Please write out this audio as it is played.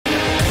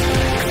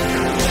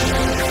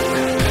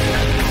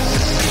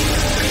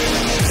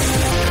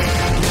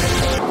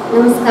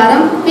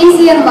నమస్కారం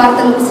PCN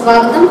వార్తలకు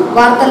స్వాగతం.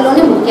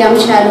 వార్తల్లోని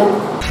ముఖ్యాంశాలు.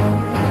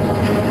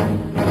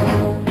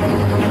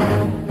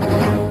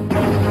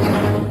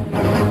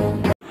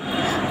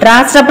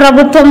 రాష్ట్ర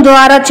ప్రభుత్వం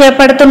ద్వారా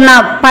చేపడుతున్న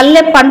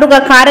పల్లె పండుగ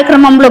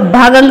కార్యక్రమంలో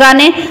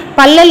భాగంగానే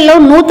పల్లెల్లో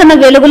నూతన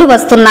వెలుగులు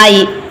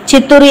వస్తున్నాయి.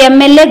 చిత్తూరు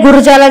ఎమ్మెల్యే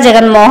గురజాల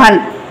జగన్మోహన్.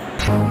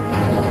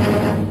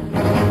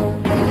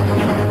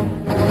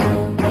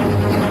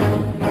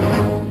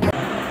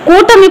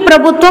 కూటమి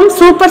ప్రభుత్వం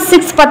సూపర్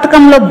 6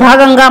 పథకంలో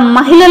భాగంగా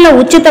మహిళల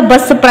ఉచిత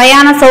బస్సు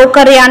ప్రయాణ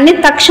సౌకర్యాన్ని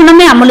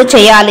తక్షణమే అమలు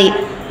చేయాలి.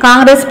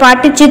 కాంగ్రెస్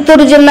పార్టీ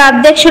చిత్తూరు జిల్లా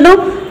అధ్యక్షుడు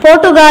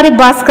పోటుగారి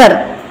భాస్కర్.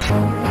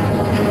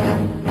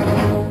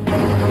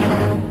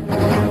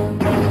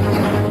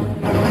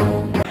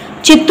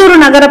 చిత్తూరు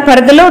నగర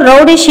పరిధిలో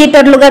రౌడీ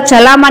షీటర్లుగా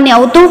చలామణి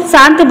అవుతూ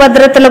శాంతి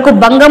భద్రతలకు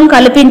భంగం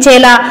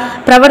కల్పించేలా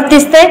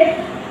ప్రవర్తిస్తే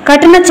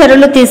కఠిన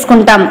చర్యలు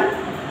తీసుకుంటాం.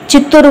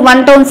 Chittoor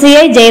 1 town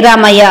CI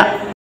Jayaramaiah.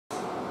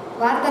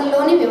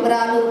 వార్తల్లోని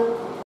వివరాలు.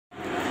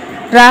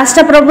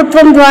 రాష్ట్ర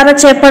ప్రభుత్వం ద్వారా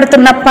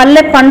చేపడుతున్న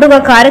పల్లె పండుగ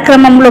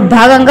కార్యక్రమంలో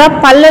భాగంగా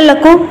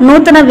పల్లెలకు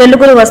నూతన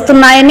వెలుగులు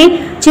వస్తున్నాయని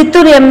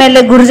చిత్తూరు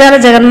ఎమ్మెల్యే గురజాల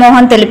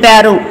జగన్మోహన్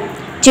తెలిపారు.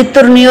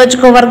 చిత్తూరు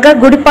నియోజకవర్గ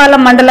గుడిపాల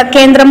మండల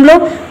కేంద్రంలో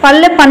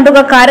పల్లె పండుగ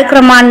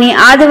కార్యక్రమాన్ని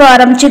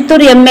ఆదివారం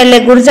చిత్తూరు ఎమ్మెల్యే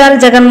గురజాల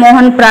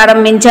జగన్మోహన్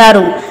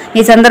ప్రారంభించారు.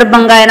 ఈ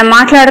సందర్భంగా ఆయన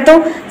మాట్లాడుతూ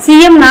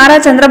CM Nara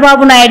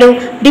Chandrababu Naidu,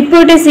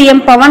 deputy CM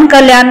Pawan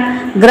Kalyan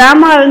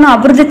గ్రామాలను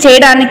అభివృద్ధి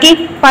చేయడానికి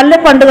పల్లె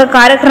పండుగ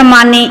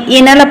కార్యక్రమాన్ని ఈ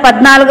నెల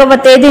 14వ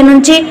తేదీ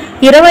నుంచి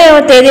 20వ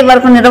తేదీ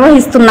వరకు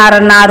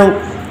నిర్వహిస్తున్నారన్నారు.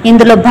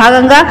 ఇందులో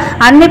భాగంగా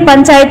అన్ని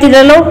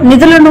పంచాయతీలలో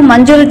నిధులను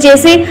మంజూరు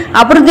చేసి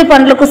అభివృద్ధి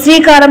పనులకు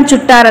శ్రీకారం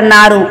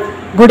చుట్టారన్నారు.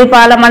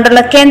 గుడిపాల మండల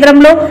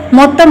కేంద్రంలో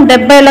మొత్తం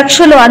 70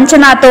 లక్షలు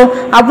అంచనాతో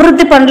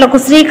అభివృద్ధి పనులకు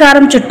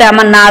శ్రీకారం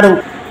చుట్టామన్నారు.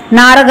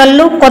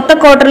 నారగల్లు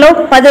కొత్తకోటలో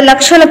 10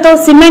 లక్షలతో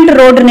సిమెంట్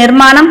రోడ్డు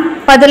నిర్మాణం,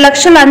 10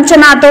 లక్షల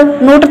అంచనాతో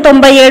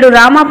 197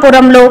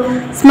 రామాపురంలో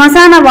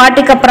శ్మశాన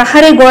వాటిక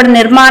ప్రహరీ గోడ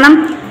నిర్మాణం,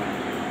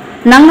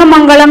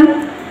 నంగమంగళం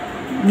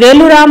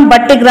వేలురాం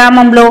బట్టి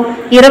గ్రామంలో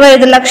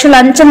 25 లక్షల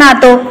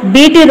అంచనాతో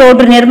బీటీ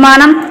రోడ్డు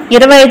నిర్మాణం,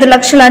 25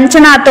 లక్షల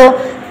అంచనాతో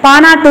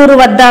పానాటూరు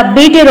వద్ద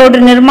బీటీ రోడ్డు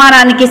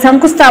నిర్మాణానికి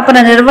శంకుస్థాపన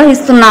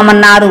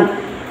నిర్వహిస్తున్నామన్నారు.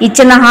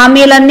 ఇచ్చిన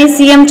హామీలన్నీ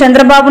సీఎం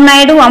చంద్రబాబు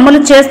నాయుడు అమలు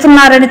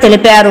చేస్తున్నారని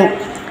తెలిపారు.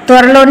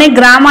 త్వరలోనే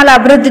గ్రామాల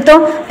అభివృద్ధితో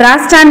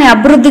రాష్ట్రాన్ని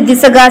అభివృద్ధి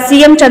దిశగా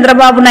CM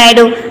Chandrababu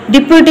Naidu,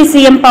 deputy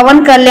CM Pawan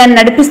Kalyan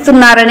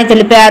నడిపిస్తున్నారని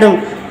తెలిపారు.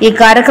 ఈ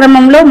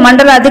కార్యక్రమంలో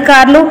మండల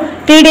అధికారులు,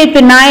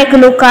 టీడీపీ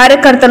నాయకులు,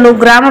 కార్యకర్తలు,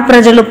 గ్రామ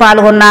ప్రజలు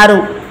పాల్గొన్నారు.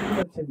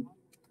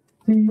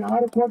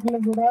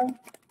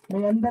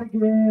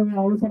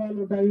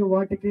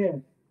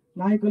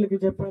 నాయకులకి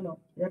చెప్పాను,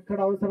 ఎక్కడ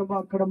అవసరమో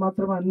అక్కడ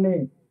మాత్రమే అన్ని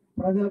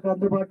ప్రజలకు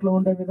అందుబాటులో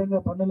ఉండే విధంగా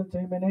పనులు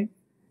చేయమని.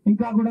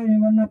 ఇంకా కూడా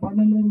ఏమన్నా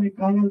పనులు మీకు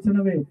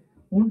కావాల్సినవి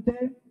ఉంటే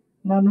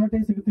నా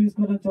నోటీసుకి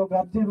తీసుకుని వచ్చి ఒక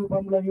అర్జీ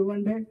రూపంలో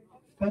ఇవ్వండి.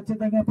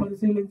 ఖచ్చితంగా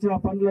పరిశీలించి ఆ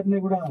పనులన్నీ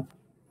కూడా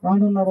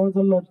రానున్న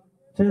రోజుల్లో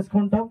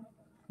చేసుకుంటాం.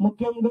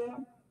 ముఖ్యంగా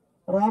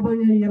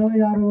రాబోయే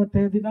 26వ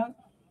తేదీన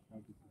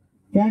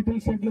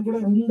క్యాటిల్ షెడ్లు కూడా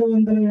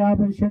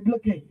 250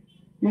 షెడ్లకి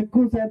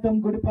ఎక్కువ శాతం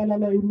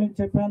గుడిపాలలో ఇమ్మని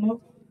చెప్పాను.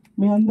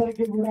 మీ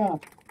అందరికీ కూడా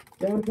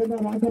ఎవరికైనా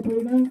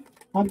రాకపోయినా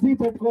అర్జీ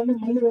పెట్టుకొని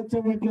మళ్ళీ వచ్చే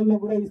వాటిల్లో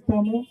కూడా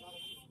ఇస్తాము.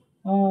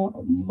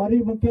 మరి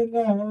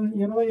ముఖ్యంగా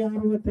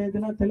 26వ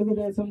తేదీన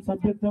తెలుగుదేశం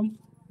సభ్యత్వం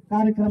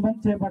కార్యక్రమం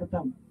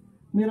చేపడతాం.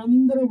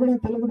 మీరందరూ కూడా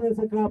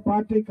తెలుగుదేశం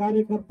పార్టీ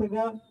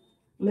కార్యకర్తగా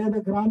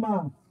లేదా గ్రామ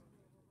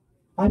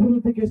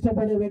అభివృద్ధికి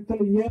ఇష్టపడే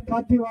వ్యక్తులు ఏ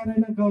పార్టీ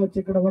వారైనా కావచ్చు.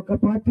 ఇక్కడ ఒక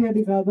పార్టీ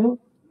అది కాదు,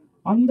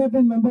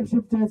 అందరినీ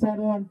మెంబర్షిప్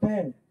చేశారు అంటే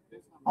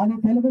అది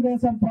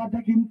తెలుగుదేశం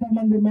పార్టీకి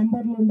ఇంతమంది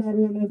మెంబర్లు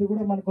ఉన్నారు అనేది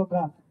కూడా మనకు ఒక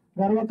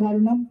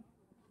గర్వకారణం.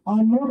 ఆ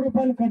 100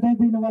 రూపాయలు కట్టే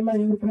దీని వల్ల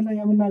ఎవరికైనా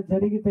ఏమన్నా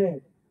జరిగితే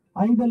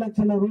 5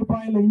 లక్షల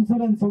రూపాయల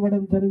ఇన్సూరెన్స్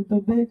ఇవ్వడం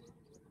జరుగుతుంది.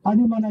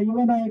 అది మన యువ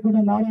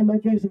నాయకుడు నారా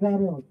లోకేష్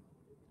గారు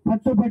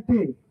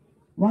పట్టుబట్టి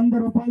 100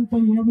 రూపాయలతో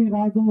ఏమీ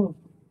రాదు,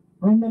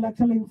 2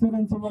 లక్షల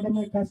ఇన్సూరెన్స్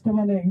ఇవ్వడమే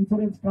కష్టమని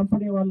ఇన్సూరెన్స్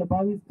కంపెనీ వాళ్ళు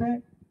భావిస్తే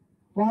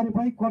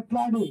వారిపై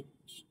కొట్లాడి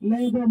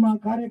లేదు మా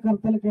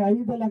కార్యకర్తలకి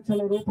 5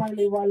 లక్షల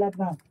రూపాయలు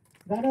ఇవ్వాలన్న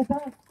ఘనత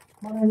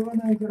మన యువ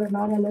నాయకుడు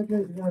నారా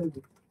లోకేష్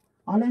గారికి.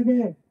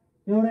 అలాగే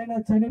ఎవరైనా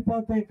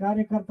చనిపోతే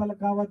కార్యకర్తలు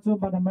కావచ్చు,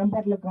 మన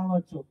మెంబర్లు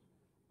కావచ్చు,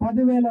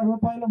 10,000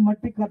 రూపాయలు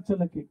మట్టి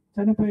ఖర్చులకి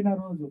చనిపోయిన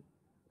రోజు.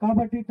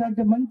 కాబట్టి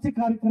ఇట్లాంటి మంచి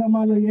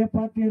కార్యక్రమాలు ఏ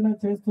పార్టీ అయినా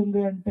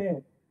చేస్తుంది అంటే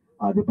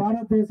అది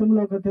భారతదేశంలో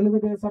ఒక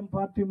తెలుగుదేశం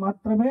పార్టీ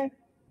మాత్రమే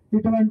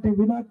ఇటువంటి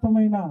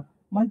వినూత్నమైన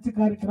మంచి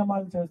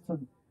కార్యక్రమాలు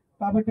చేస్తుంది.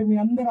 కాబట్టి మీ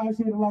అందరి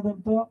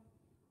ఆశీర్వాదంతో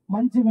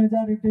మంచి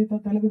మెజారిటీతో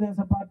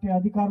తెలుగుదేశం పార్టీ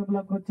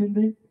అధికారంలోకి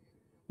వచ్చింది.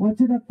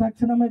 వచ్చిన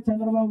తక్షణమే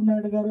చంద్రబాబు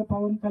నాయుడు గారు,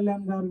 పవన్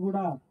కళ్యాణ్ గారు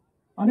కూడా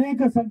అనేక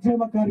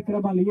సంక్షేమ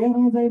కార్యక్రమాలు, ఏ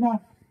రోజైనా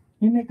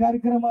ఇన్ని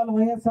కార్యక్రమాలు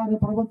వైఎస్ఆర్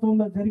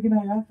ప్రభుత్వంలో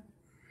జరిగినాయా?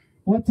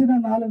 వచ్చిన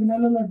 4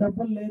 నెలల్లో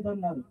డబ్బులు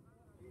లేదన్నారు,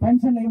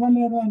 పెన్షన్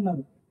ఇవ్వలేరు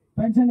అన్నారు.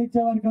 పెన్షన్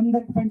ఇచ్చే వారికి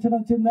అందరికి పెన్షన్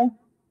వచ్చిందా?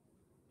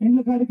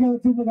 ఇండ్ల కాడికే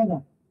వచ్చింది కదా.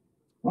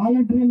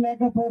 వాలంటీర్లు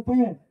లేకపోతే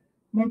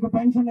మీకు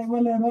పెన్షన్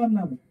ఇవ్వలేరు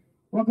అన్నారు.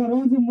 ఒక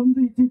రోజు ముందు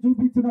ఇచ్చి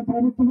చూపించిన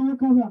ప్రభుత్వమే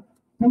కదా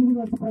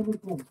తెలుగుదేశం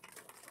ప్రభుత్వం.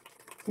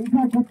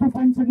 ఇంకా కొత్త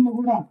పెన్షన్లు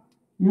కూడా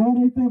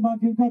ఎవరైతే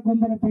మాకు ఇంకా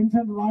కొందరు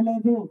పెన్షన్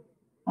రాలేదు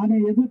అని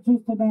ఎదురు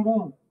చూస్తున్నారో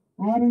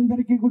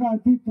వారందరికీ కూడా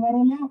అతి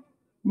త్వరలో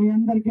మీ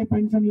అందరికీ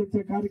పెన్షన్లు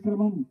ఇచ్చే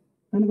కార్యక్రమం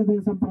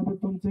తెలుగుదేశం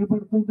ప్రభుత్వం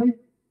చేపడుతుంది.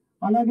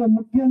 అలాగే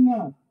ముఖ్యంగా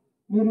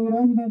మీరు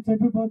ఈరోజు నేను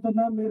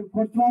చెప్పిపోతున్నా, మీరు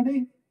కొట్లాడి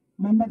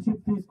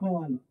మెంబర్షిప్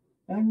తీసుకోవాలి.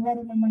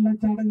 ఎవరు మిమ్మల్ని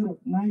వచ్చి అడగరు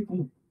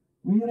నాయకులు.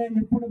 మీరే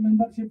ఎప్పుడు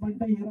మెంబర్షిప్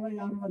అంటే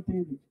 26వ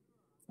తేదీ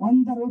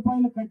 100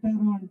 రూపాయలు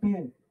కట్టారు అంటే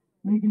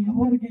మీకు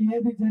ఎవరికి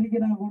ఏది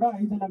జరిగినా కూడా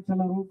 5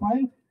 లక్షల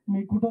రూపాయలు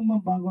మీ కుటుంబం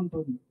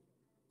బాగుంటుంది.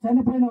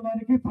 చనిపోయిన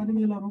వారికి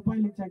 10,000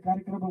 రూపాయలు ఇచ్చే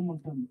కార్యక్రమం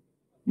ఉంటుంది.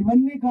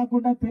 ఇవన్నీ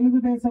కాకుండా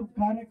తెలుగుదేశం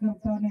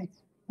కార్యకర్తని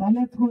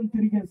తలెత్తుకొని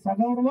తిరిగే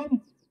సగౌరవం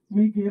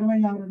మీకు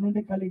 26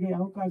 నుండి కలిగే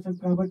అవకాశం.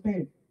 కాబట్టి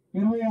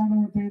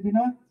 26వ తేదీన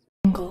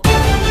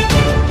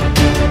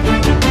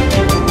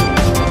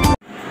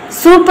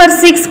సూపర్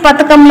 6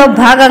 పథకంలో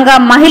భాగంగా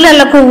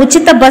మహిళలకు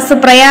ఉచిత బస్సు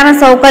ప్రయాణ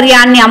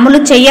సౌకర్యాన్ని అమలు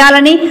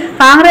చేయాలని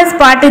కాంగ్రెస్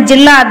పార్టీ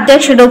జిల్లా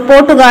అధ్యక్షుడు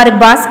పోటుగారి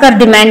భాస్కర్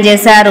డిమాండ్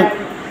చేశారు.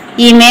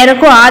 ఈ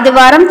మేరకు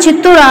ఆదివారం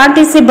Chittoor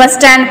RTC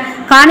bus stand,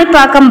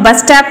 Kanipakam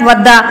bus stop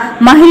వద్ద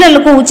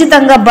మహిళలకు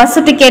ఉచితంగా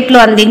బస్సు టికెట్లు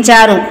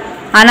అందించారు.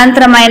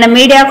 అనంతరం ఆయన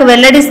మీడియాకు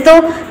వెల్లడిస్తూ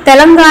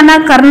తెలంగాణ,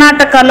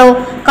 కర్ణాటకలో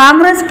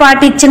కాంగ్రెస్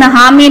పార్టీ ఇచ్చిన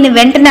హామీని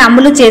వెంటనే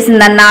అమలు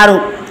చేసిందన్నారు.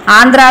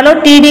 ఆంధ్రాలో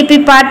టీడీపీ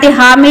పార్టీ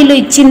హామీలు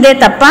ఇచ్చిందే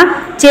తప్ప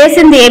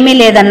చేసింది ఏమీ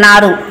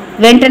లేదన్నారు.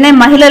 వెంటనే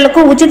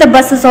మహిళలకు ఉచిత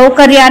బస్సు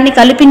సౌకర్యాన్ని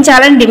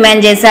కల్పించాలని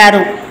డిమాండ్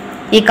చేశారు.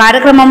 ఈ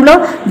కార్యక్రమంలో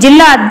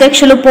జిల్లా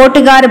అధ్యక్షులు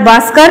పోటుగారి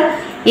భాస్కర్,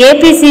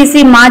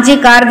 ఏపీసీసీ మాజీ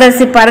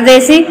కార్యదర్శి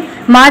పరదేశి,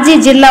 మాజీ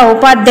జిల్లా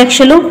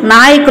ఉపాధ్యక్షులు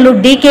నాయకులు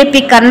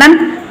డీకేపీ కన్నన్,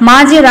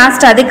 మాజీ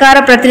రాష్ట్ర అధికార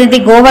ప్రతినిధి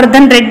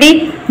Govardhan Reddy,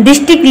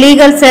 district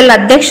legal cell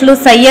అధ్యక్షులు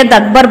సయ్యద్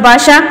అక్బర్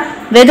బాషా,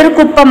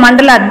 వెదురుకుప్ప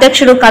మండల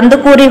అధ్యక్షుడు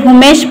కందుకూరి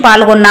ఉమేష్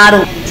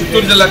పాల్గొన్నారు.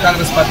 చిత్తూరు జిల్లా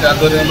కాంగ్రెస్ పార్టీ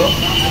ఆధ్వర్యంలో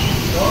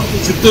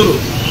చిత్తూరు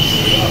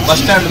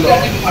బస్టాండ్లో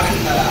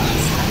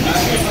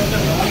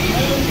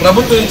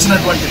ప్రభుత్వం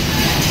ఇచ్చినటువంటి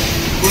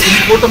ఈ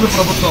కూటమి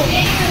ప్రభుత్వం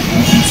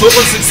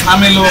సూపర్ 6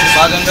 హామీలో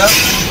భాగంగా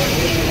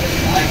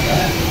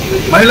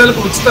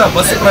మహిళలకు ఉచిత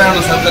బస్సు ప్రయాణ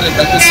సౌకర్యం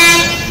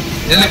కల్పిస్తుంది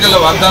ఎన్నికల్లో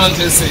వాగ్దానం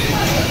చేసి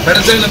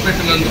పెడజైన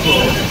పెట్టినందుకు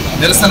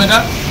నిరసనగా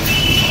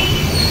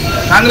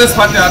కాంగ్రెస్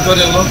పార్టీ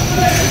ఆధ్వర్యంలో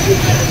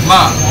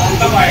మా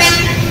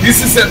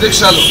పిసిసి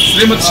అధ్యక్షురాలు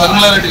శ్రీమతి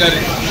శర్మిలారెడ్డి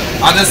గారి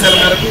ఆదేశాల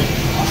మేరకు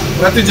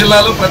ప్రతి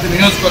జిల్లాలో, ప్రతి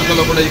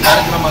నియోజకవర్గంలో కూడా ఈ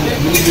కార్యక్రమాన్ని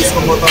ముందుకు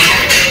తీసుకుపోతాము.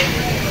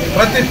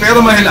 ప్రతి పేద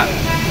మహిళ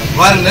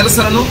వారి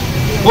నిరసనను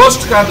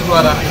పోస్ట్ కార్డు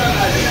ద్వారా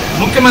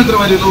ముఖ్యమంత్రి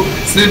వర్యులు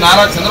శ్రీ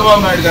నారా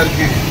చంద్రబాబు నాయుడు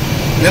గారికి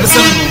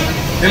నిరసనను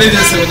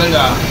తెలియజేసే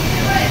విధంగా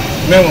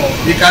మేము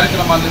ఈ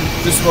కార్యక్రమాన్ని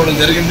తీసుకోవడం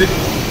జరిగింది.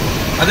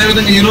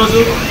 అదేవిధంగా ఈరోజు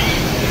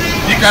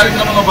ఈ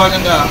కార్యక్రమంలో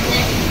భాగంగా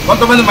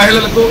కొంతమంది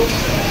మహిళలకు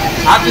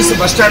ఆర్టీసీ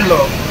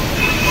బస్టాండ్లో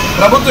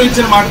ప్రభుత్వం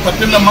ఇచ్చిన మాట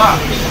తప్పిందమ్మా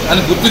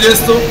అని గుర్తు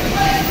చేస్తూ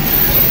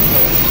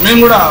మేము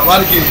కూడా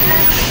వారికి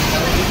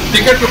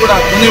టికెట్లు కూడా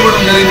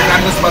కొనివ్వడం జరిగింది.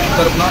 కాంగ్రెస్ పార్టీ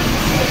తరఫున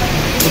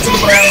ఉచిత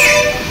ప్రయాణం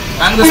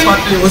కాంగ్రెస్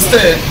పార్టీ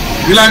వస్తే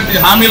ఇలాంటి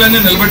హామీలన్నీ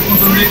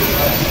నిలబెట్టుకుంటుంది.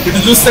 ఇటు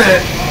చూస్తే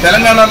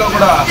తెలంగాణలో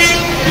కూడా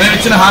మేము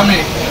ఇచ్చిన హామీ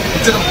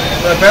ఉచిత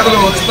పేదలు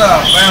ఉచిత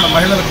ప్రయాణ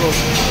మహిళలకు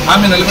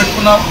హామీ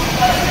నిలబెట్టుకున్నాం.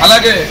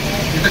 అలాగే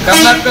ఇటు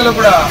కర్ణాటకలో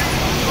కూడా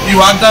ఈ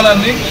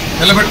వాగ్దానాన్ని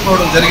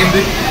నిలబెట్టుకోవడం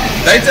జరిగింది.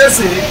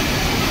 దయచేసి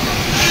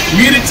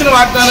మీరిచ్చిన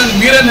వాగ్దానాన్ని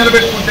మీరే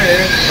నిలబెట్టుకుంటే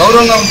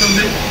గౌరవంగా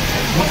ఉంటుంది.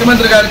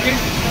 ముఖ్యమంత్రి గారికి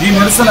ఈ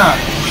నిరసన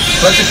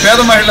ప్రతి పేద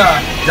మహిళ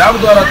జాబ్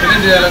ద్వారా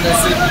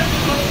తెలియజేయాలనేసి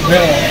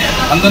మేము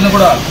అందరినీ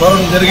కూడా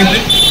కోరడం జరిగింది.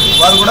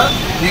 వారు కూడా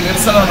ఈ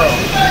నిరసనలో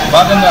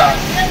భాగంగా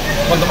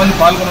కొంతమంది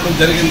పాల్గొనడం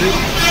జరిగింది.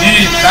 ఈ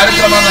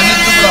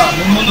కార్యక్రమాలన్నింటినీ కూడా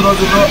ముందు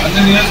రోజుల్లో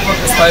అన్ని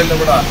నియోజకవర్గ స్థాయిలో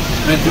కూడా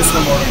మేము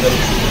తీసుకొని పోవడం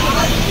జరుగుతుంది.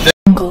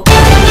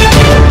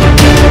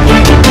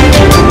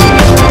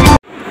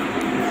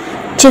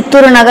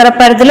 చిత్తూరు నగర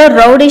పరిధిలో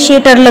రౌడీ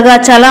షీటర్లుగా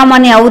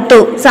చలామణి అవుతూ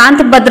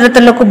శాంతి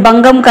భద్రతలకు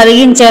భంగం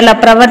కలిగించేలా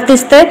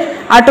ప్రవర్తిస్తే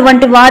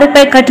అటువంటి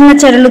వారిపై కఠిన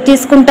చర్యలు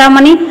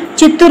తీసుకుంటామని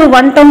చిత్తూరు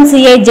 1 టౌన్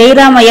సిఐ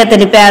జయరామయ్య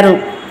తెలిపారు.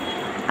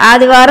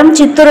 ఆదివారం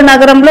చిత్తూరు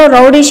నగరంలో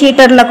rowdy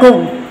షీటర్లకు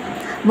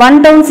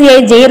 1 town CI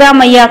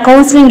Jayaramaiah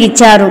counselling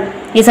ఇచ్చారు.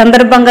 ఈ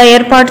సందర్భంగా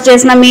ఏర్పాటు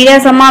చేసిన మీడియా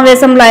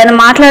సమావేశంలో ఆయన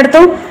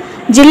మాట్లాడుతూ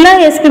జిల్లా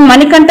ఎస్పీ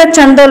మణికంఠ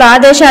చందోల్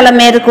ఆదేశాల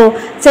మేరకు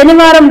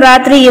శనివారం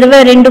రాత్రి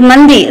 22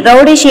 మంది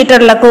రౌడీ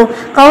షీటర్లకు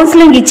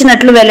కౌన్సిలింగ్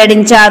ఇచ్చినట్లు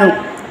వెల్లడించారు.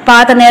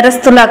 పాత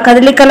నేరస్తుల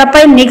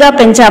కదలికలపై నిఘా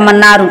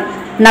పెంచామన్నారు.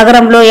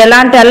 నగరంలో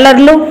ఎలాంటి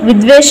అల్లర్లు,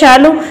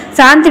 విద్వేషాలు,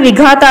 శాంతి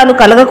విఘాతాలు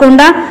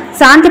కలగకుండా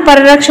శాంతి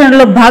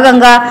పరిరక్షణలో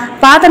భాగంగా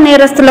పాత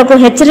నేరస్తులకు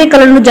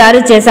హెచ్చరికలను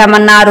జారీ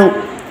చేశామన్నారు.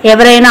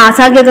 ఎవరైనా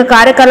అసాంఘిక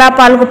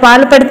కార్యకలాపాలకు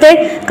పాల్పడితే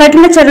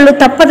కఠిన చర్యలు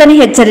తప్పదని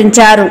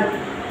హెచ్చరించారు.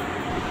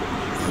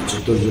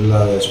 చిత్తూరు జిల్లా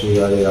ఎస్పీ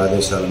గారి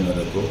ఆదేశాల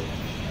మేరకు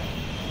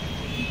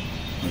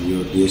మరియు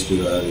డిఎస్పీ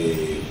గారి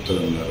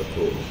ఉత్తర్వుల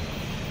మేరకు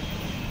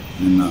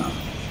నిన్న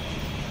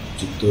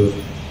చిత్తూరు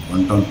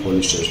 1 టౌన్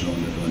పోలీస్ స్టేషన్లో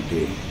ఉన్నటువంటి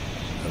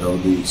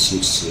రౌడీ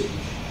సీట్స్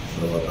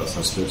తర్వాత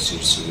సస్పెక్ట్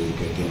సీట్స్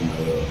ఏవైతే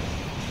ఉన్నాయో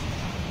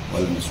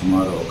వాళ్ళని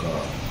సుమారు ఒక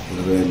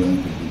 25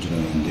 మంది పిలిపించడం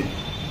అయింది.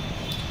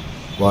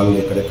 వాళ్ళు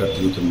ఎక్కడెక్కడ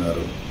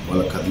తిరుగుతున్నారు,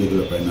 వాళ్ళ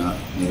కదలికలపైన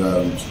నిఘా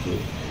ఉంచుతూ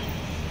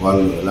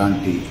వాళ్ళు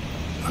ఎలాంటి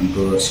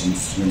అన్‌ప్రూవ్డ్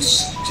ఇన్ఫ్లుయెన్స్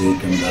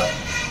చేయకుండా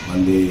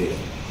మళ్ళీ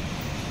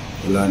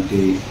ఇలాంటి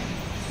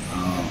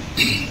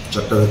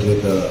చట్ట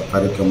వ్యతిరేక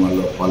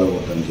కార్యక్రమాల్లో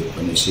పాల్గొవద్దని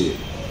చెప్పనేసి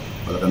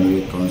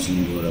వాళ్ళకందరికీ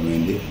కౌన్సిలింగ్ ఇవ్వడం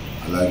అయింది.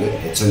 అలాగే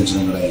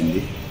హెచ్చరించడం కూడా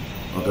అయింది.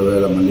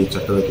 ఒకవేళ మళ్ళీ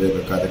చట్ట వ్యతిరేక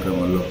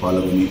కార్యక్రమాల్లో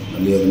పాల్గొని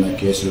మళ్ళీ ఏదైనా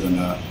కేసులు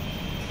కన్నా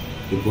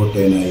రిపోర్ట్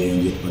అయినాయి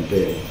అని చెప్పంటే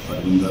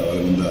వాళ్ళ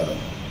మీద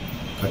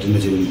కఠిన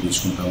చర్యలు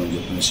తీసుకుంటామని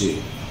చెప్పేసి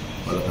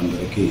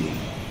వాళ్ళకందరికీ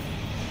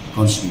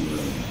కౌన్సిలింగ్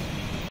ఇవ్వడం.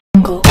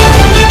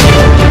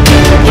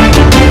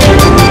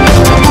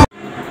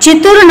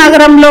 చిత్తూరు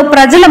నగరంలో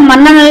ప్రజల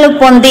మన్ననలు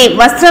పొంది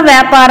వస్త్ర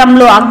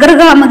వ్యాపారంలో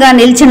అగ్రగామిగా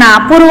నిలిచిన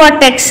అపూర్వ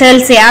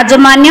టెక్స్టైల్స్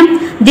యాజమాన్యం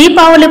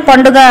దీపావళి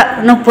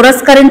పండుగను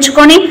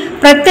పురస్కరించుకొని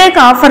ప్రత్యేక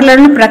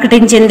ఆఫర్లను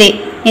ప్రకటించింది.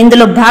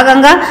 ఇందులో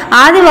భాగంగా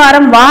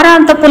ఆదివారం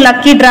వారాంతపు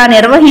లక్కీ డ్రా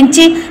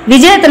నిర్వహించి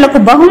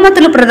విజేతలకు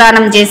బహుమతులు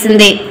ప్రదానం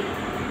చేసింది.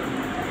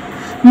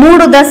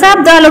 3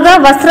 దశాబ్దాలుగా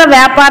వస్త్ర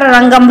వ్యాపార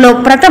రంగంలో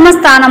ప్రథమ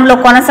స్థానంలో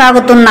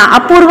కొనసాగుతున్న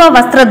అపూర్వ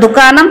వస్త్ర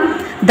దుకాణం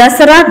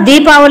దసరా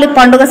దీపావళి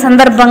పండుగ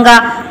సందర్భంగా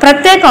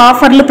ప్రత్యేక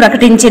ఆఫర్లు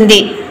ప్రకటించింది.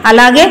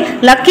 అలాగే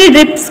లక్కీ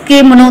డ్రిప్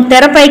స్కీమును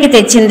తెరపైకి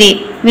తెచ్చింది.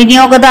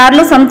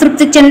 వినియోగదారులు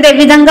సంతృప్తి చెందే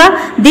విధంగా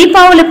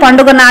దీపావళి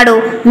పండుగ నాడు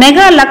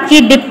మెగా లక్కీ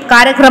డిప్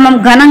కార్యక్రమం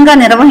ఘనంగా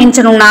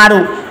నిర్వహించనున్నారు.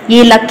 ఈ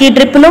లక్కీ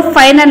డ్రిప్ లో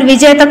ఫైనల్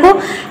విజేతకు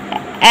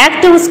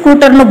యాక్టివ్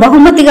స్కూటర్ను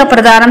బహుమతిగా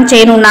ప్రదానం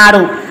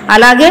చేయనున్నారు.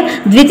 అలాగే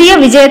ద్వితీయ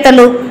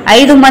విజేతలు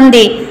 5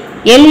 మంది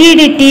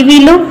LED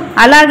టీవీలు,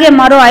 అలాగే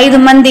మరో 5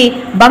 మంది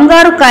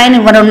బంగారు కాయిన్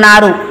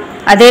ఇవ్వనున్నారు.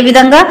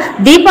 అదేవిధంగా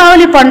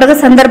దీపావళి పండుగ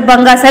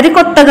సందర్భంగా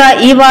సరికొత్తగా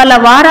ఇవాళ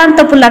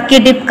వారాంతపు లక్కీ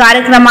డిప్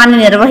కార్యక్రమాన్ని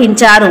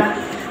నిర్వహించారు.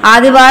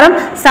 ఆదివారం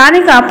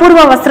స్థానిక అపూర్వ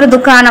వస్త్ర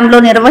దుకాణంలో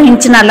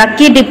నిర్వహించిన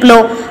లక్కీ డిప్ లో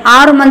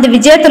 6 మంది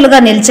విజేతలుగా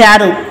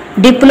నిలిచారు.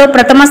 డిప్ లో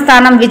ప్రథమ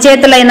స్థానం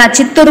విజేతలైన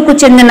చిత్తూరుకు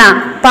చెందిన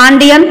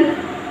పాండియన్,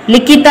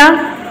 లిఖిత,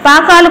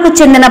 పాకాలకు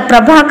చెందిన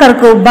ప్రభాకర్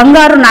కు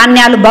బంగారు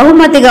నాణ్యాలు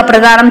బహుమతిగా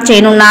ప్రదానం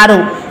చేయనున్నారు.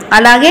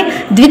 అలాగే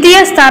ద్వితీయ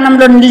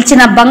స్థానంలో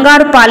నిలిచిన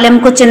బంగారు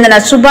పాలెంకు చెందిన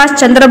సుభాష్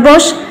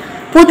చంద్రబోస్,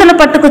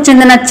 పూతలపట్టుకు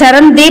చెందిన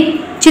చరణ్ దీప్,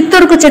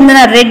 చిత్తూరుకు చెందిన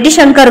రెడ్డి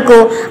శంకర్ కు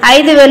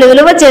 5,000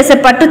 విలువ చేసే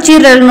పట్టు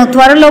చీరలను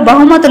త్వరలో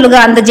బహుమతులుగా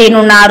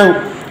అందజేయనున్నారు.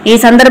 ఈ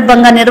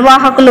సందర్భంగా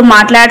నిర్వాహకులు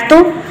మాట్లాడుతూ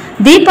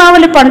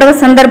దీపావళి పండుగ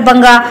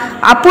సందర్భంగా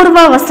అపూర్వ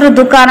వస్త్ర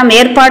దుకాణం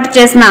ఏర్పాటు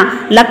చేసిన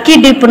లక్కీ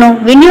డిప్ ను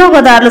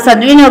వినియోగదారులు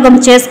సద్వినియోగం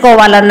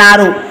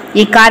చేసుకోవాలన్నారు.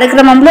 ఈ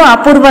కార్యక్రమంలో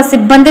అపూర్వ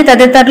సిబ్బంది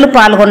తదితరులు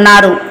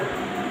పాల్గొన్నారు.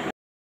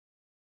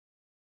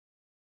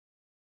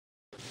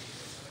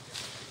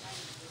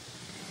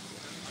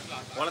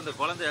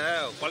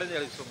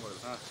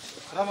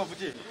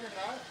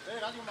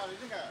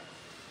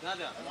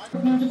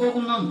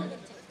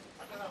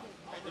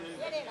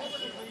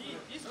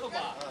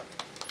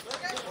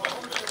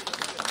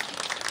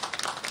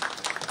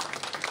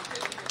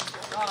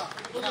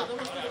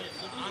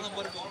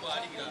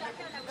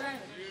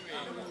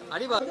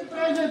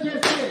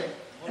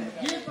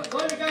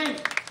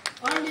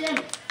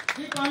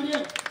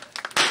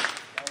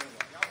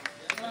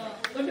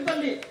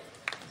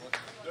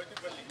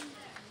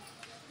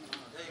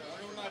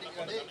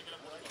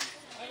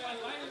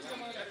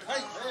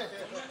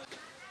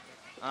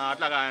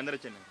 అట్లాగా అందరు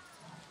వచ్చాను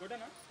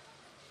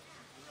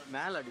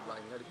మేళ అడి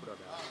బాగా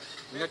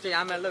ఇంకొచ్చి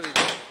యా మేళలో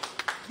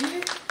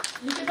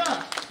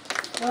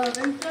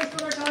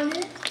వెంకటేశ్వర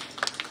కాలనీ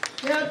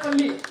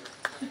కేఆర్పల్లి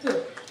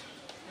చిత్తూరు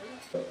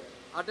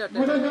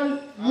మూడో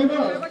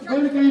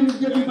గోల్డ్ కాయిన్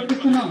విజేతను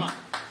ప్రకటిస్తున్నాం.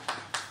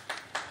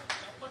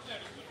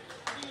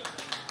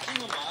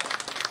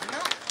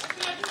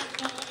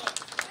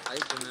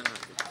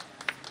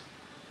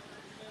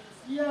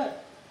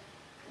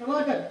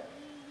 ప్రభాకర్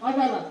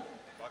పాకాల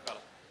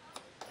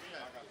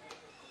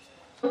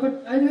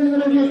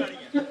 5,000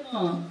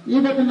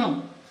 ఇవ్వబోతున్నాం.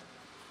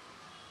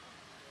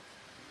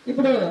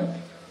 ఇప్పుడు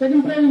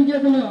సెకండ్ ప్రైజ్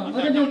విజేతను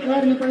మొదటి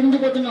వారిని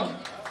ప్రకటించబోతున్నాం.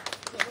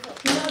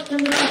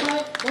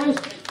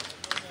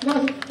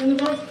 సుభాష్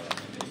చంద్రబోస్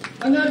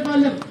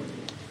బంగారుపాలెం.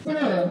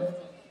 ఇప్పుడు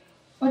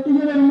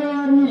పట్టిజీల రెండో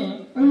వారిని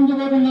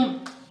ప్రకటించబోతున్నాం.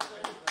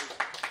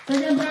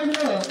 సెకండ్ ప్రైజ్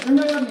లో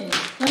రెండో వారిని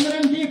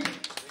చంద్రన్ దీప్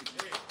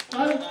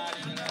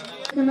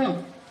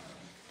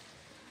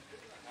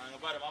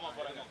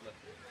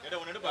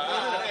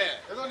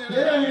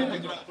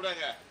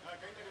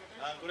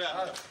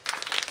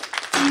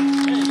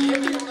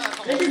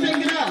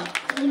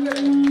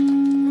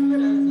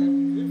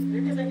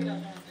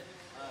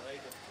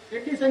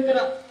రెడ్డి శంకర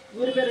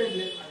ఊరి పేరు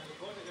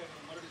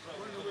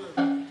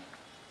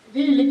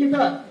వి లిఖిత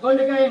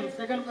గోల్డ్ కాయిన్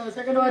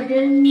సెకండ్ వారికి.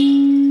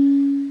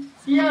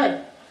 సిఆర్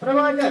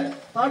ప్రభాకర్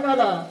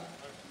పాకాల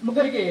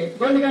ముగ్గురికి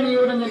గోల్డ్ కాయిన్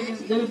ఇవ్వడం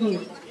జరుగుతుంది.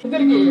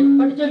 ముగ్గురికి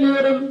పట్టుచీరలు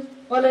ఇవ్వడం,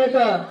 వాళ్ళ యొక్క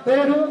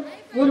పేరు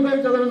ఊరి పేరు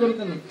చదవడం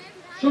జరుగుతుంది.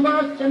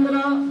 సుభాష్ చంద్ర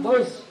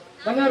బోస్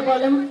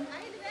బంగారుపాలెం,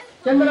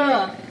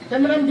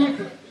 చంద్రన్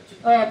దీప్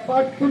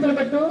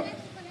పూతలపట్టు,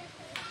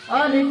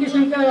 ఆర్ రెడ్డి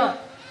శంకర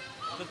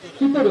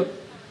చిత్తూరు.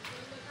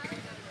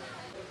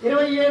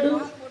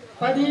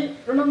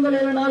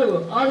 27/10/2024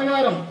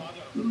 ఆదివారం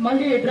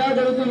మళ్ళీ డ్రా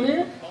జరుగుతుంది.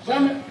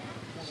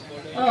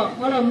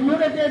 మన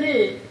 3వ తేదీ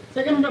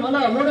సెకండ్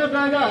మళ్ళా 3వ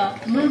డ్రాగా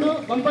 3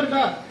 బంపర్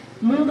డ్రా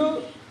 3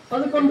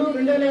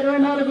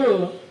 11/11/2024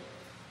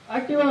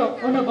 యాక్టివ్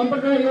ఉన్న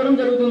బంపర్ డ్రైవ్ ఇవ్వడం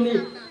జరుగుతుంది.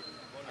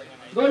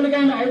 గోల్డ్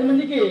కాయిన్ 5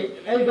 మందికి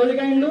 5 గోల్డ్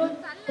కాయిన్లు,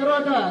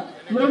 తర్వాత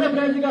మూడో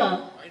ప్రైజ్ గా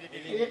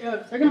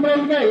సెకండ్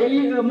ప్రైజ్ గా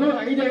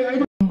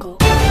 5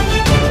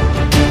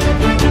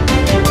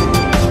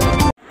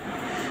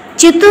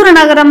 చిత్తూరు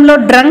నగరంలో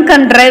డ్రంక్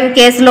అండ్ డ్రైవ్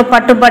కేసులో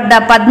పట్టుబడ్డ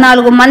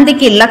 14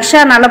 మందికి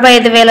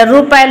 1,45,000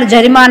 రూపాయలు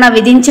జరిమానా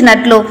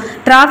విధించినట్లు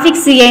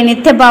ట్రాఫిక్ సిఐ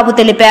నిత్యబాబు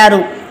తెలిపారు.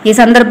 ఈ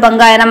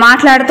సందర్భంగా ఆయన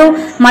మాట్లాడుతూ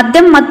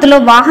మద్యం మత్తులో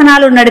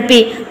వాహనాలు నడిపి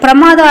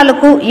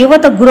ప్రమాదాలకు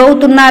యువత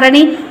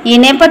గురవుతున్నారని, ఈ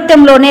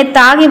నేపథ్యంలోనే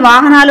తాగి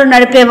వాహనాలు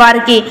నడిపే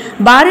వారికి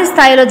భారీ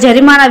స్థాయిలో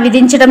జరిమానా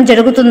విధించడం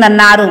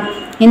జరుగుతుందన్నారు.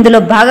 ఇందులో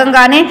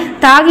భాగంగానే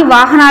తాగి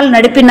వాహనాలు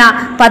నడిపిన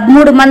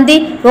 13 మంది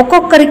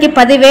ఒక్కొక్కరికి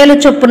 10,000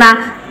 చొప్పున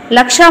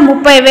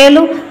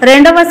 1,30,000,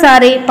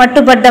 రెండవసారి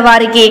పట్టుబడ్డ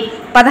వారికి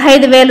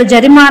 15,000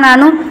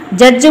 జరిమానాను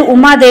జడ్జి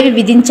ఉమాదేవి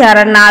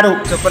విధించారన్నారు.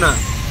 చొప్పున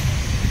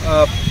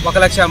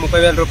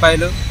 1,30,000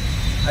 రూపాయలు,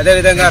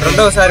 అదేవిధంగా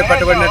రెండవసారి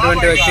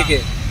పట్టుబడినటువంటి వ్యక్తికి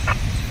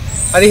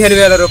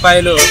 15,000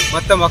 రూపాయలు,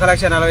 మొత్తం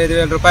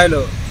 1,45,000 రూపాయలు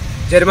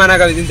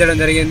జరిమానాగా విధించడం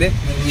జరిగింది.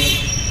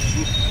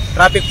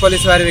 ట్రాఫిక్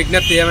పోలీసు వారి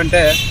విజ్ఞప్తి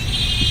ఏమంటే,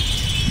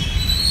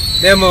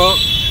 మేము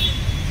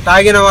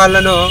తాగిన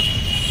వాళ్ళను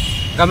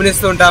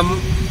గమనిస్తూ ఉంటాము.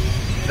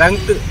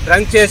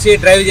 డ్రంక్ చేసి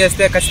డ్రైవ్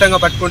చేస్తే ఖచ్చితంగా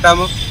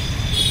పట్టుకుంటాము.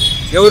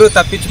 ఎవరు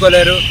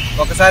తప్పించుకోలేరు.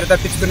 ఒకసారి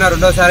తప్పించుకున్నా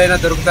రెండోసారి అయినా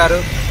దొరుకుతారు.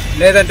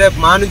 లేదంటే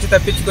మా నుంచి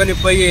తప్పించుకొని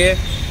పోయి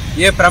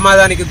ఏ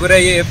ప్రమాదానికి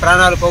గురయ్యి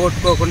ప్రాణాలు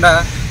పోగొట్టుకోకుండా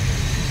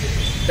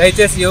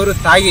దయచేసి ఎవరు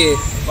తాగి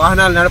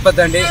వాహనాలు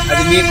నడపద్దండి.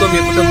 అది మీకు, మీ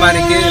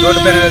కుటుంబానికి, రోడ్డు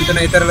పైన వెళ్తున్న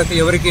ఇతరులకు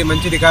ఎవరికి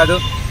మంచిది కాదు.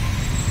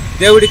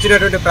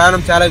 దేవుడిచ్చినటువంటి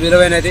ప్రాణం చాలా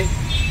విలువైనది.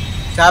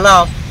 చాలా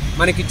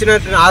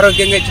మనకిచ్చినటువంటి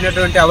ఆరోగ్యంగా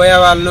ఇచ్చినటువంటి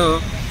అవయవాలను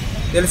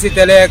తెలిసి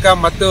తెలియక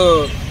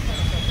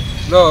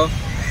మత్తులో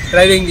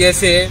డ్రైవింగ్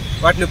చేసి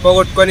వాటిని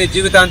పోగొట్టుకొని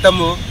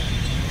జీవితాంతము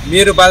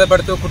మీరు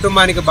బాధపడుతూ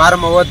కుటుంబానికి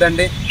భారం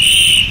అవ్వద్దండి.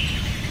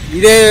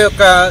 ఇదే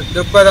యొక్క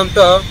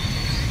దృక్పథంతో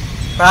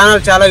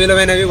ప్రాణాలు చాలా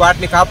విలువైనవి,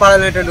 వాటిని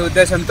కాపాడాలనేటువంటి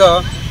ఉద్దేశంతో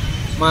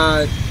మా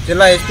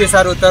జిల్లా ఎస్పీ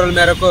సార్ ఉత్తర్వుల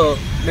మేరకు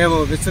మేము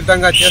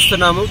విస్తృతంగా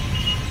చేస్తున్నాము.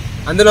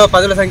 అందులో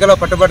 10ల సంఖ్యలో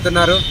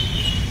పట్టుబడుతున్నారు.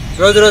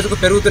 రోజు రోజుకు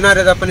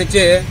పెరుగుతున్నారే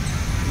తప్పనిచ్చి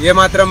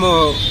ఏమాత్రము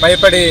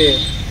భయపడి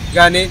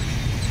కానీ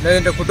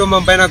లేదంటే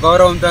కుటుంబం పైన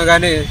గౌరవంతో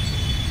కానీ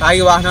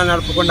తాగి వాహనాలు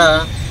నడపకుండా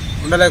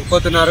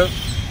ఉండలేకపోతున్నారు.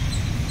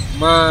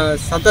 మా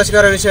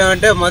సంతోషకర విషయం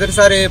అంటే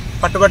మొదటిసారి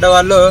పట్టుబడ్డ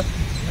వాళ్ళు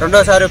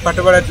రెండోసారి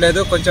పట్టుబడట్లేదు,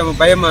 కొంచెం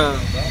భయం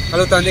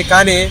కలుగుతుంది.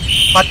 కానీ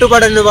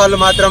పట్టుబడని వాళ్ళు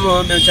మాత్రము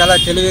మేము చాలా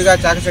తెలివిగా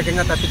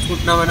చాకచక్యంగా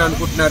తప్పించుకుంటున్నామని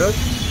అనుకుంటున్నారు.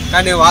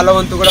 కానీ వాళ్ళ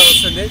వంతు కూడా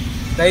వస్తుంది.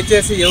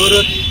 దయచేసి ఎవరు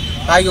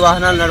తాగి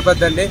వాహనాలు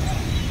నడపద్దండి.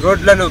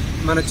 రోడ్లను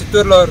మన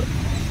చిత్తూరులో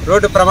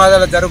రోడ్డు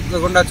ప్రమాదాలు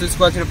జరగకుండా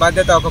చూసుకోవాల్సిన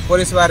బాధ్యత ఒక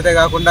పోలీసు వారిదే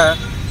కాకుండా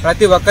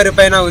ప్రతి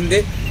ఒక్కరిపైన ఉంది.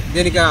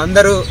 దీనికి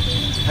అందరూ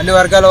అన్ని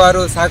వర్గాల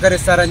వారు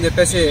సహకరిస్తారని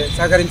చెప్పేసి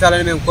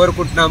సహకరించాలని మేము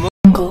కోరుకుంటున్నాము.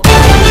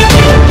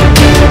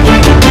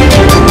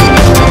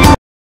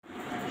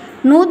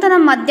 నూతన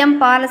మద్యం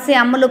పాలసీ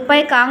అమలుపై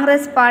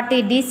కాంగ్రెస్ పార్టీ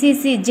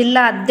డీసీసీ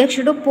జిల్లా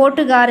అధ్యక్షుడు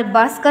పోటుగారి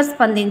భాస్కర్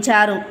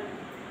స్పందించారు.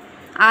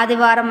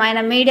 ఆదివారం ఆయన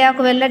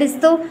మీడియాకు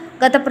వెల్లడిస్తూ,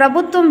 గత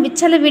ప్రభుత్వం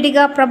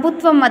విచ్చలవిడిగా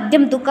ప్రభుత్వ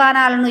మద్యం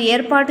దుకాణాలను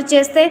ఏర్పాటు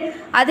చేస్తే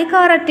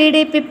అధికార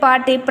టీడీపీ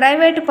పార్టీ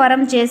ప్రైవేటు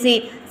పరం చేసి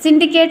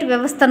సిండికేట్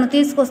వ్యవస్థను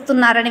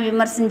తీసుకొస్తున్నారని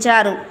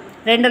విమర్శించారు.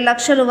 2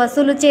 లక్షలు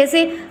వసూలు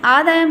చేసి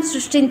ఆదాయం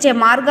సృష్టించే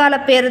మార్గాల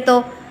పేరుతో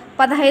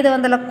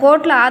 1,500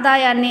 కోట్ల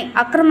ఆదాయాన్ని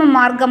అక్రమ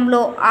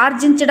మార్గంలో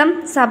ఆర్జించడం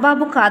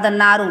సబబు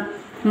కాదన్నారు.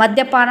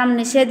 మద్యపానం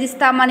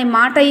నిషేధిస్తామని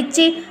మాట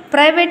ఇచ్చి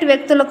ప్రైవేటు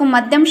వ్యక్తులకు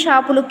మద్యం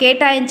షాపులు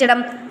కేటాయించడం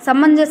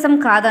సమంజసం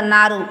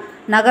కాదన్నారు.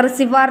 నగర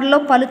శివారులో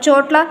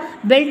పలుచోట్ల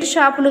బెల్ట్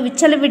షాపులు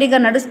విచ్చలవిడిగా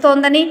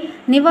నడుస్తోందని,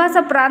 నివాస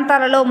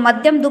ప్రాంతాలలో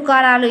మద్యం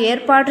దుకాణాలు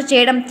ఏర్పాటు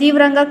చేయడం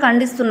తీవ్రంగా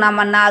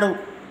ఖండిస్తున్నామన్నారు.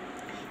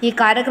 ఈ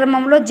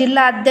కార్యక్రమంలో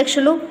జిల్లా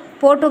అధ్యక్షులు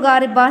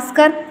పోటుగారి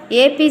భాస్కర్,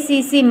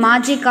 ఏపీసీసీ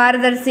మాజీ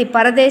కార్యదర్శి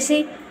పరదేశి,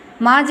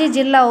 మాజీ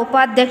జిల్లా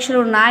ఉపాధ్యక్షులు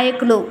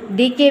నాయకులు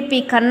డీకేపీ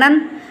కన్నన్,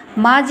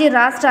 మాజీ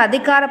రాష్ట్ర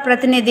అధికార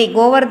ప్రతినిధి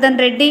Govardhan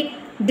Reddy,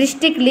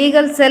 district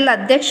legal cell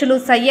అధ్యక్షులు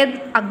సయ్యద్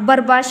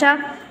అక్బర్ బాషా,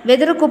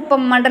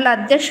 వెదురుకుప్పం మండల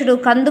అధ్యక్షుడు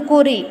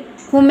కందుకూరి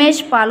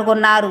ఉమేష్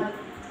పాల్గొన్నారు.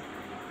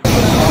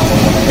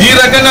 ఈ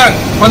రకంగా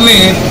కొన్ని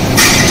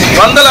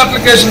వందల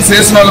అప్లికేషన్స్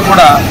వేసిన వాళ్ళు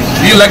కూడా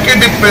ఈ లక్కీ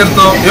డిప్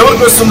పేరుతో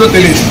ఎవరికి వస్తుందో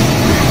తెలియదు.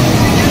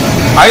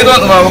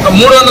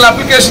 300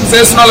 అప్లికేషన్స్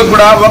వేసిన వాళ్ళకి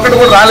కూడా ఒకటి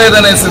కూడా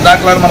రాలేదనేసి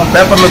దాఖలాలు మనం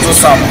పేపర్లో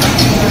చూస్తాము.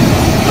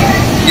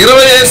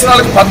 20 వేసిన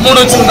వాళ్ళకి 13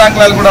 వచ్చిన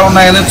దాఖలాలు కూడా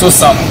ఉన్నాయని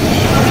చూస్తాము.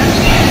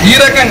 ఈ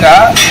రకంగా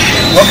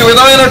ఒక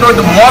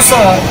విధమైనటువంటి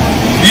మోసం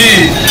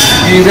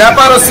ఈ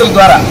వ్యాపారస్తుల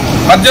ద్వారా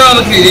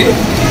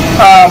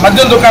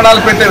మద్యం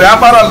దుకాణాలు పెట్టే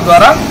వ్యాపారాల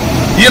ద్వారా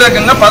ఈ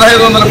రకంగా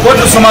 1,500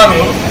 కోట్లు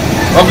సుమారు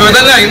ఒక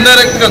విధంగా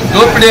ఇండైరెక్ట్గా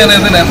దోపిడీ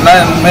అనేది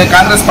మేము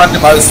కాంగ్రెస్ పార్టీ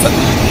భావిస్తాం.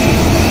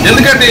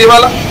 ఎందుకంటే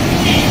ఇవాళ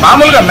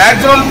మామూలుగా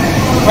మ్యాక్సిమం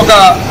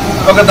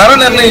ఒక ధర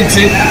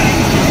నిర్ణయించి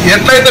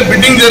ఎట్లయితే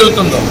బిడ్డింగ్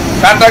జరుగుతుందో,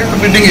 కాంట్రాక్ట్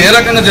బిడ్డింగ్ ఏ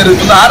రకంగా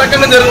జరుగుతుందో ఆ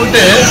రకంగా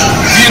జరుగుతుంటే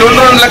ఈ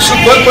 2 లక్షలు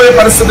కోల్పోయే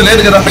పరిస్థితి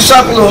లేదు కదా.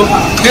 షాపులు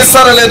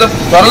తీస్తారా లేదా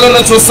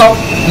త్వరలోనే చూస్తాం.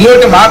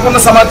 ఇంకోటి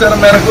మాకున్న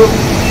సమాచారం మేరకు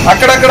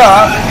అక్కడక్కడ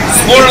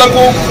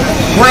స్కూళ్లకు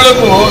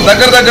గుళ్లకు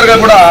దగ్గరగా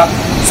కూడా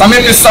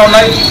సమీపిస్తూ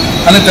ఉన్నాయి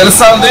అని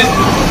తెలుస్తూ ఉంది.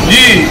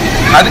 ఈ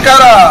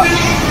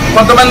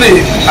కొంతమంది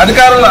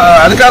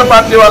అధికార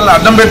పార్టీ వాళ్ళని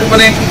అడ్డం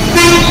పెట్టుకుని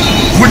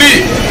గుడి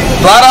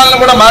ద్వారాలను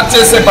కూడా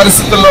మార్చేసే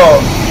పరిస్థితుల్లో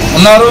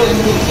ఉన్నారు.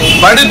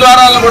 బడి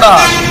ద్వారాలను కూడా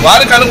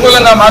వారికి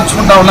అనుకూలంగా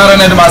మార్చుకుంటా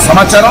ఉన్నారనేది మా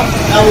సమాచారం.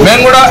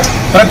 మేము కూడా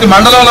ప్రతి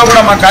మండలంలో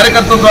కూడా మా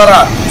కార్యకర్తల ద్వారా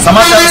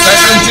సమాచారం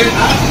సేకరించి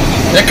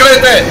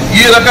ఎక్కడైతే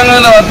ఈ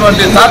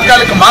రకమైనటువంటి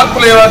తాత్కాలిక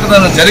మార్పులు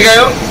ఏవైతే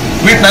జరిగాయో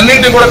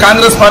వీటన్నింటినీ కూడా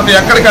కాంగ్రెస్ పార్టీ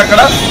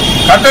ఎక్కడికక్కడ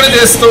కట్టడి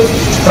చేస్తూ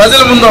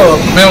ప్రజల ముందు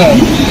మేము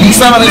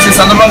ఉంచుతామనేసి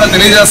సందర్భంగా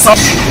తెలియజేస్తాం.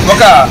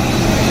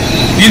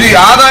 ఇది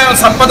ఆదాయం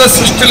సంపద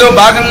సృష్టిలో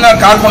భాగంగా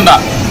కాకుండా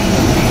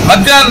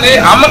మద్యాన్ని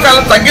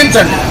అమ్మకాలను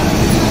తగ్గించండి,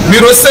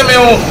 మీరు వస్తే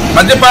మేము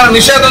మద్యపాన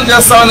నిషేధం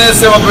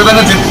చేస్తామనేసి ఒక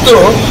విధంగా చెప్తూ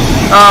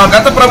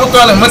గత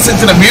ప్రభుత్వాన్ని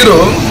విమర్శించిన మీరు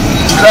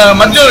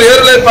మద్యం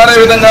ఏరులై పారే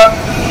విధంగా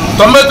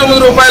 99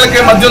 రూపాయలకే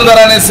మద్యం ధర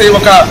అనేసి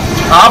ఒక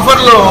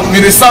ఆఫర్లు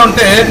మీరు ఇస్తా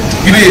ఉంటే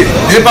ఇది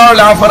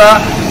దీపావళి ఆఫరా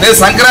లేదా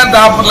సంక్రాంతి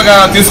ఆఫర్లుగా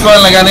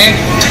తీసుకోవాలని కానీ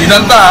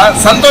ఇదంతా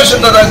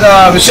సంతోషించదగ్గ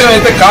విషయం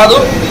అయితే కాదు.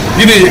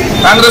 ఇది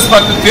కాంగ్రెస్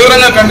పార్టీ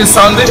తీవ్రంగా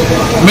ఖండిస్తూ ఉంది.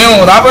 మేము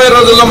రాబోయే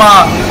రోజుల్లో మా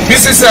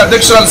పిసిసి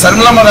అధ్యక్షురాలు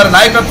శర్మిలమ్మ గారి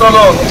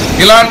నాయకత్వంలో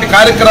ఇలాంటి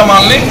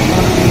కార్యక్రమాలని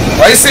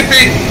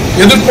వైసీపీ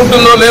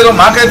ఎదుర్కొంటుందో లేదో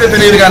మాకైతే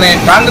తెలియదు, కానీ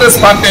కాంగ్రెస్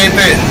పార్టీ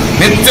అయితే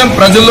నిత్యం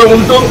ప్రజల్లో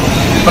ఉంటూ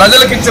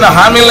ప్రజలకు ఇచ్చిన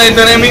హామీలను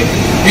అయితేనేమి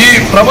ఈ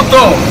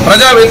ప్రభుత్వం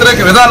ప్రజా వ్యతిరేక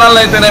విధానాలను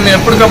అయితేనేమి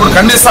ఎప్పటికప్పుడు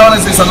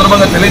ఖండిస్తామనేసి ఈ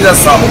సందర్భంగా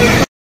తెలియజేస్తాము.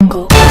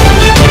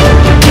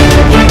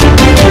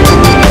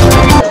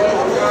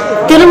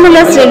 తిరుమల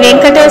శ్రీ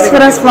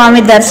వెంకటేశ్వర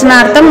స్వామి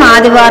దర్శనార్థం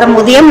ఆదివారం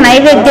ఉదయం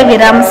నైవేద్య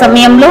విరామ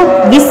సమయంలో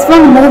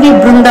విశ్వం మూవీ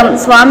బృందం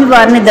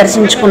స్వామివారిని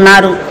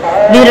దర్శించుకున్నారు.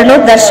 వీరిలో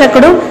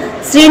దర్శకుడు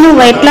శ్రీను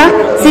వైట్ల,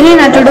 సినీ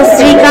నటుడు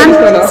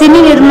శ్రీకాంత్, సినీ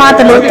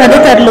నిర్మాతలు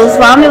తదితరులు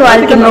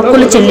స్వామివారికి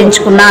మొక్కులు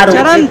చెల్లించుకున్నారు.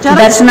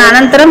 దర్శన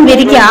అనంతరం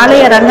వీరికి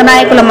ఆలయ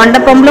రంగనాయకుల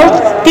మండపంలో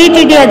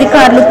టీటీడీ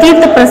అధికారులు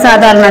తీర్థ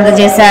ప్రసాదాలను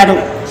అందజేశారు.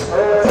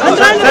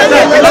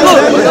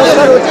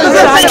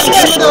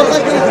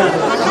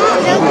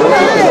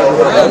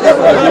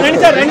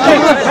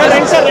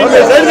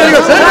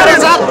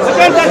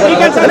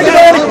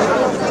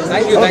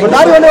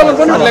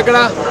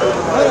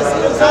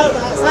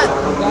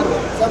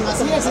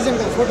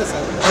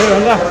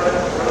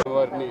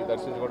 వారిని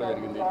దర్శించుకోవడం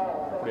జరిగింది.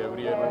 ఇప్పుడు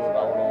ఎవ్రీ ఇయర్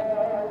రావడం,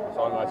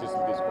 స్వామి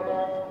ఆశీస్సులు తీసుకోవడం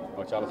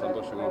మాకు చాలా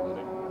సంతోషంగా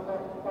ఉంది.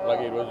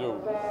 అలాగే ఈరోజు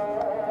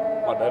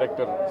మా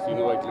డైరెక్టర్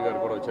శ్రీను వైట్ల గారు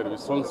కూడా వచ్చారు.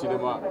 విశ్వం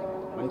సినిమా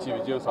మంచి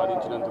విజయం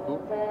సాధించినందుకు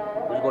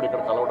వీళ్ళు కూడా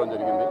ఇక్కడ కలవడం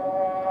జరిగింది.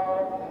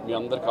 మీ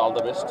అందరికి all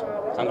the best,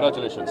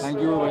 congratulations.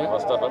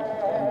 First of all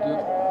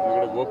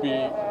ఇక్కడ గోపి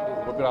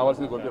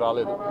రావాల్సింది గోపి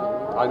రాలేదు,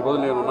 ఆయన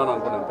బదులు నేను ఉన్నాను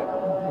అనుకున్నాను అంతే.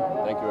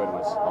 Thank you very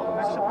much.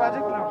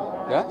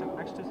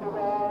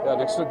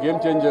 Next game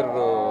changer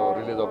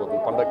release అవుతుంది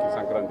పండగకి,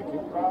 సంక్రాంతికి,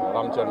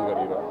 రామ్ చరణ్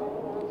గారి హీరో.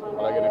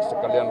 అలాగే నెక్స్ట్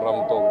కళ్యాణ్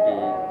రామ్తో ఒకటి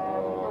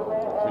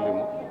ఫిలిం,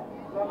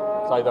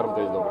 సాయిధరం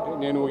తేజ్తో ఒకటి.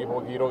 నేను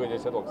ఒక హీరోగా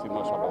చేసేది ఒక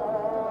సినిమా షాట్ అవుతుంది.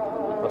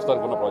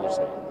 ప్రస్తుతానికి ఉన్న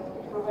ప్రాజెక్ట్స్ అయ్యి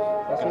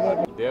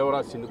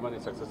దేవరాజ్ సినిమాని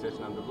సక్సెస్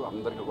చేసినందుకు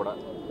అందరికీ కూడా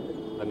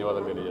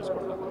ధన్యవాదాలు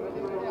తెలియజేసుకుంటాను.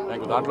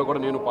 Thank you. దాంట్లో కూడా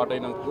నేను పార్ట్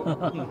అయినందుకు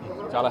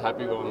చాలా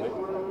హ్యాపీగా ఉంది.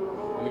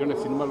 ఎందుకంటే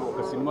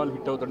సినిమాలు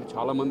హిట్ అవుతుంటే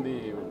చాలామంది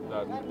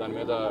దాని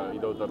మీద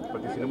ఇదవుతారు.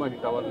 ప్రతి సినిమా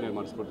హిట్ అవ్వాలని నేను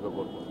మనస్ఫూర్తిగా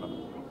కోరుకుంటున్నాను.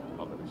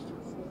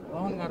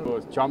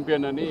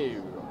 ఛాంపియన్ అని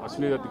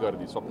అశ్విని దత్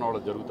గారిది స్వప్నవాడ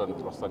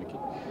జరుగుతుంది ప్రస్తుతానికి.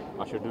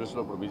 ఆ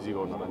షెడ్యూల్స్లో ఇప్పుడు బిజీగా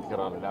ఉన్నాడు, అందుకే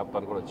రాలేదు.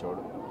 ల్యాప్టాప్ కూడా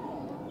వచ్చేవాడు.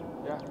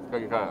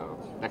 ఇంకా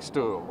నెక్స్ట్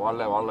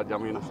వాళ్ళ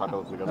జమీన్ స్టార్ట్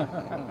అవుతుంది కదా,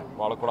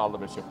 వాళ్ళకు కూడా ఆల్ ద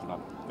బెస్ట్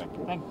చెప్తున్నాను. Thank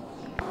you.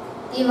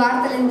 ఈ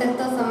వార్తలు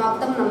ఇంతటితో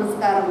సమాప్తం.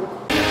 నమస్కారం.